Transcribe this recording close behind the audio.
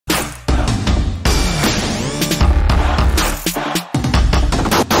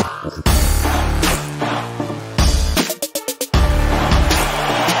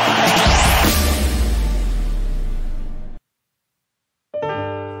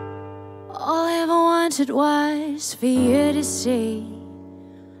wanted was for you to see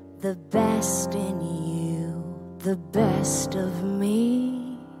the best in you, the best of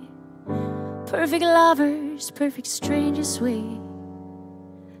me. Perfect lovers, perfect strangers, we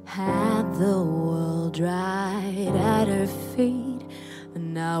had the world right at our feet.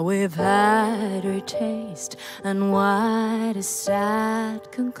 And now we've had our taste, and what a sad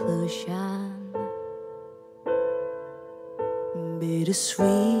conclusion.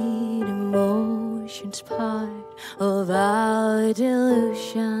 Bittersweet emotions, part of our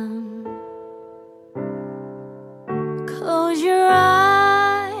delusion. Close your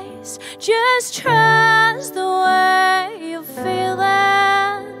eyes, just trust the way you're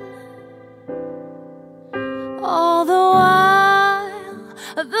feeling. All the while,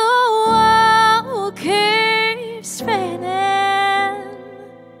 the world keeps spinning.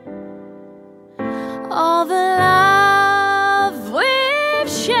 All the love we've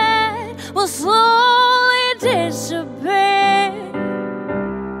shared will slowly disappear.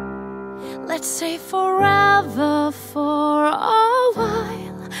 Let's say forever for a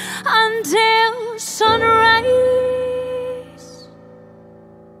while, until sunrise.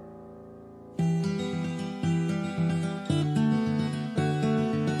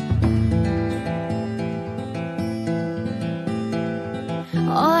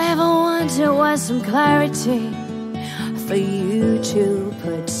 All I ever wanted was some clarity, for you to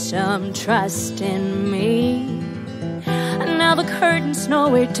put some trust in me. And now the curtain's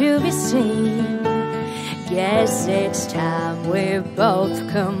nowhere to be seen. Guess it's time we're both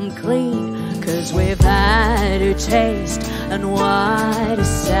come clean, 'cause we've had our taste, and what a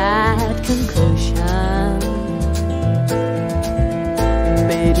sad conclusion.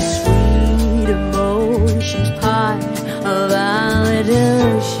 Bittersweet emotions, part of our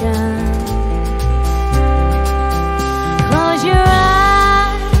delusion. Close your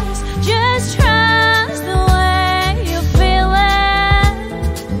eyes, just trust the way you're feeling.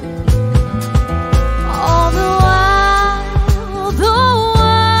 All the while, the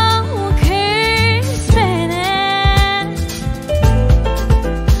world keeps spinning.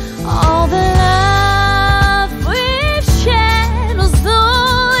 All the love we've shared will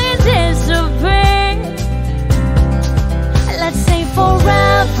slowly disappear. Let's say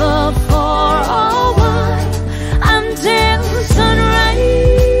forever for a while, until sunrise.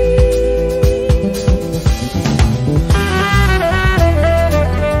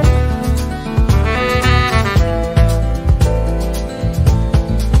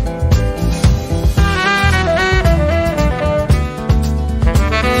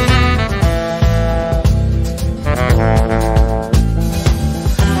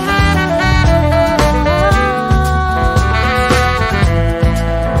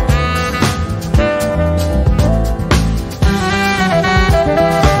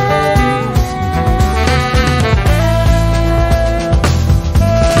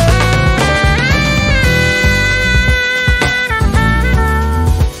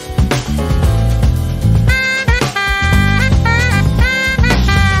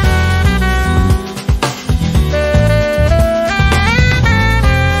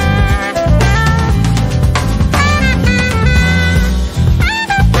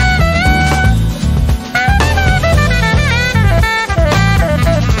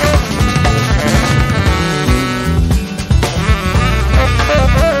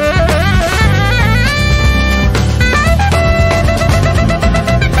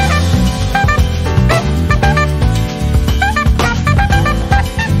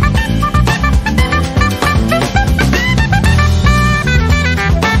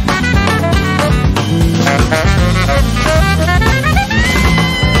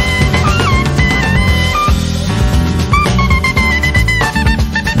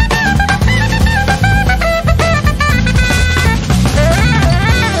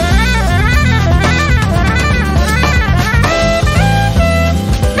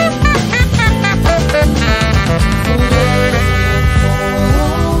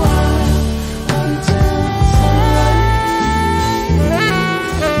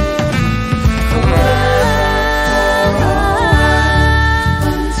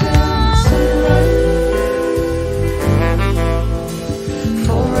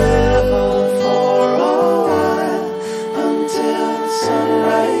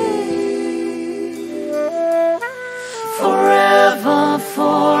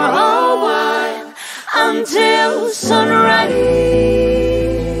 Until sunrise,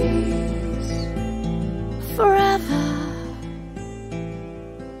 forever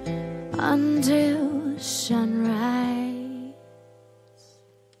until sunrise.